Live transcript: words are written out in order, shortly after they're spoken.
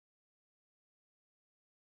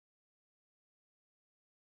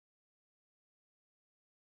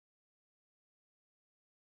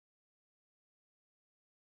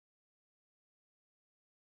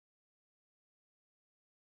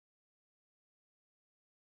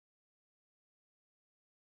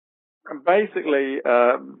basically,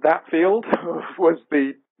 that field was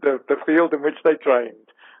the field in which they trained.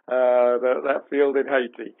 That field in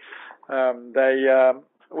Haiti.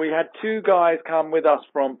 We had two guys come with us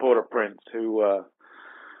from Port-au-Prince who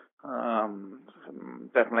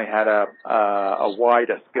definitely had a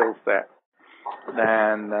wider skill set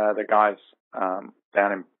than the guys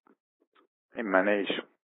down in Maniche.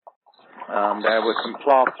 There were some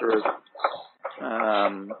plasterers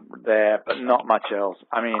there, but not much else.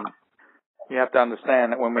 I mean, you have to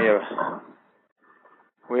understand that when we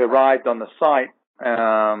arrived on the site,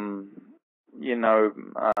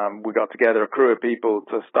 we got together a crew of people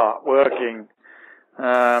to start working.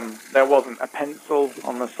 There wasn't a pencil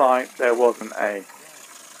on the site. There wasn't a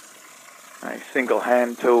single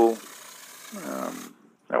hand tool.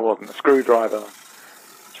 There wasn't a screwdriver.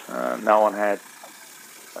 No one had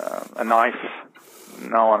a knife.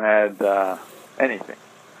 No one had anything.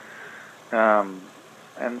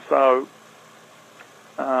 And so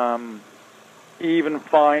even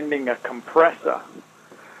finding a compressor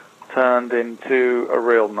turned into a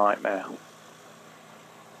real nightmare.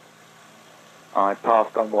 I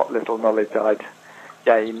passed on what little knowledge I'd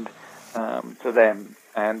gained to them,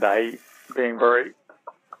 and they, being very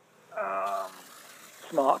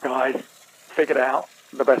smart guys, figured out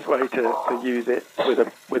the best way to use it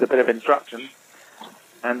with a bit of instruction,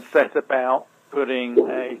 and set about putting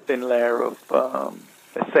a thin layer of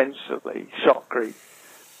essentially shotcrete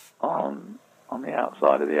on the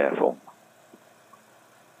outside of the airfoil.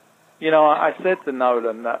 I said to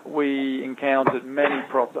Nolan that we encountered many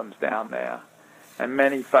problems down there and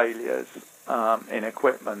many failures in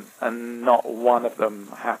equipment, and not one of them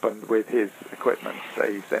happened with his equipment that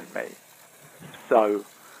he sent me. So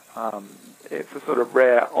it's a sort of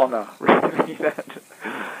rare honour, really,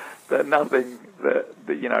 that nothing that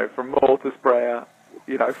from MortarSprayer,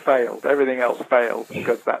 failed. Everything else failed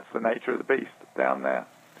because that's the nature of the beast down there.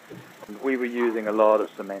 We were using a lot of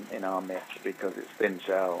cement in our mix because it's thin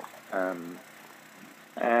shell.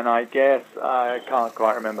 And I guess I can't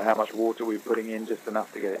quite remember how much water we were putting in, just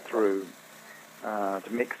enough to get it through, to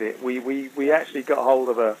mix it. We actually got hold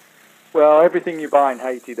of everything you buy in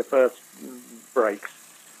Haiti, the first breaks.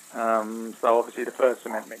 So obviously the first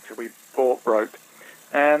cement mixer we bought broke.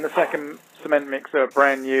 And the second cement mixer, a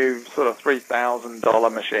brand new sort of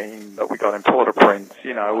 $3,000 machine that we got in Port-au-Prince,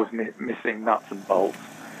 was missing nuts and bolts.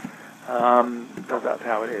 Because that's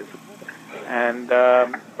how it is. And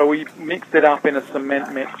but we mixed it up in a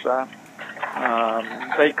cement mixer.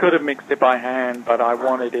 They could have mixed it by hand, but I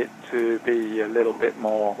wanted it to be a little bit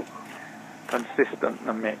more consistent in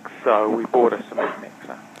the mix, so we bought a cement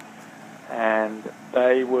mixer. And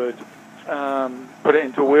they would put it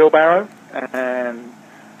into a wheelbarrow and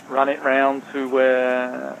run it round to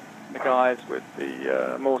where the guys with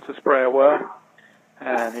the mortar sprayer were,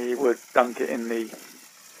 and he would dunk it in the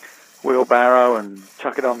wheelbarrow and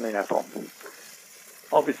chuck it on the airfoil.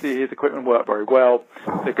 Obviously his equipment worked very well.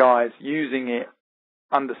 The guys using it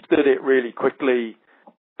understood it really quickly,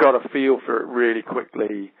 got a feel for it really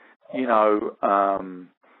quickly,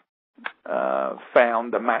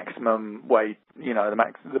 found the maximum way,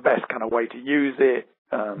 the best kind of way to use it.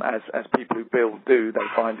 As people who build do, they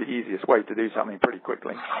find the easiest way to do something pretty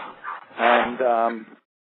quickly. And,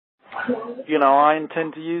 I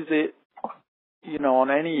intend to use it, on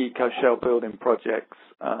any Ecoshell building projects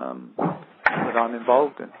that I'm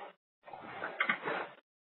involved in.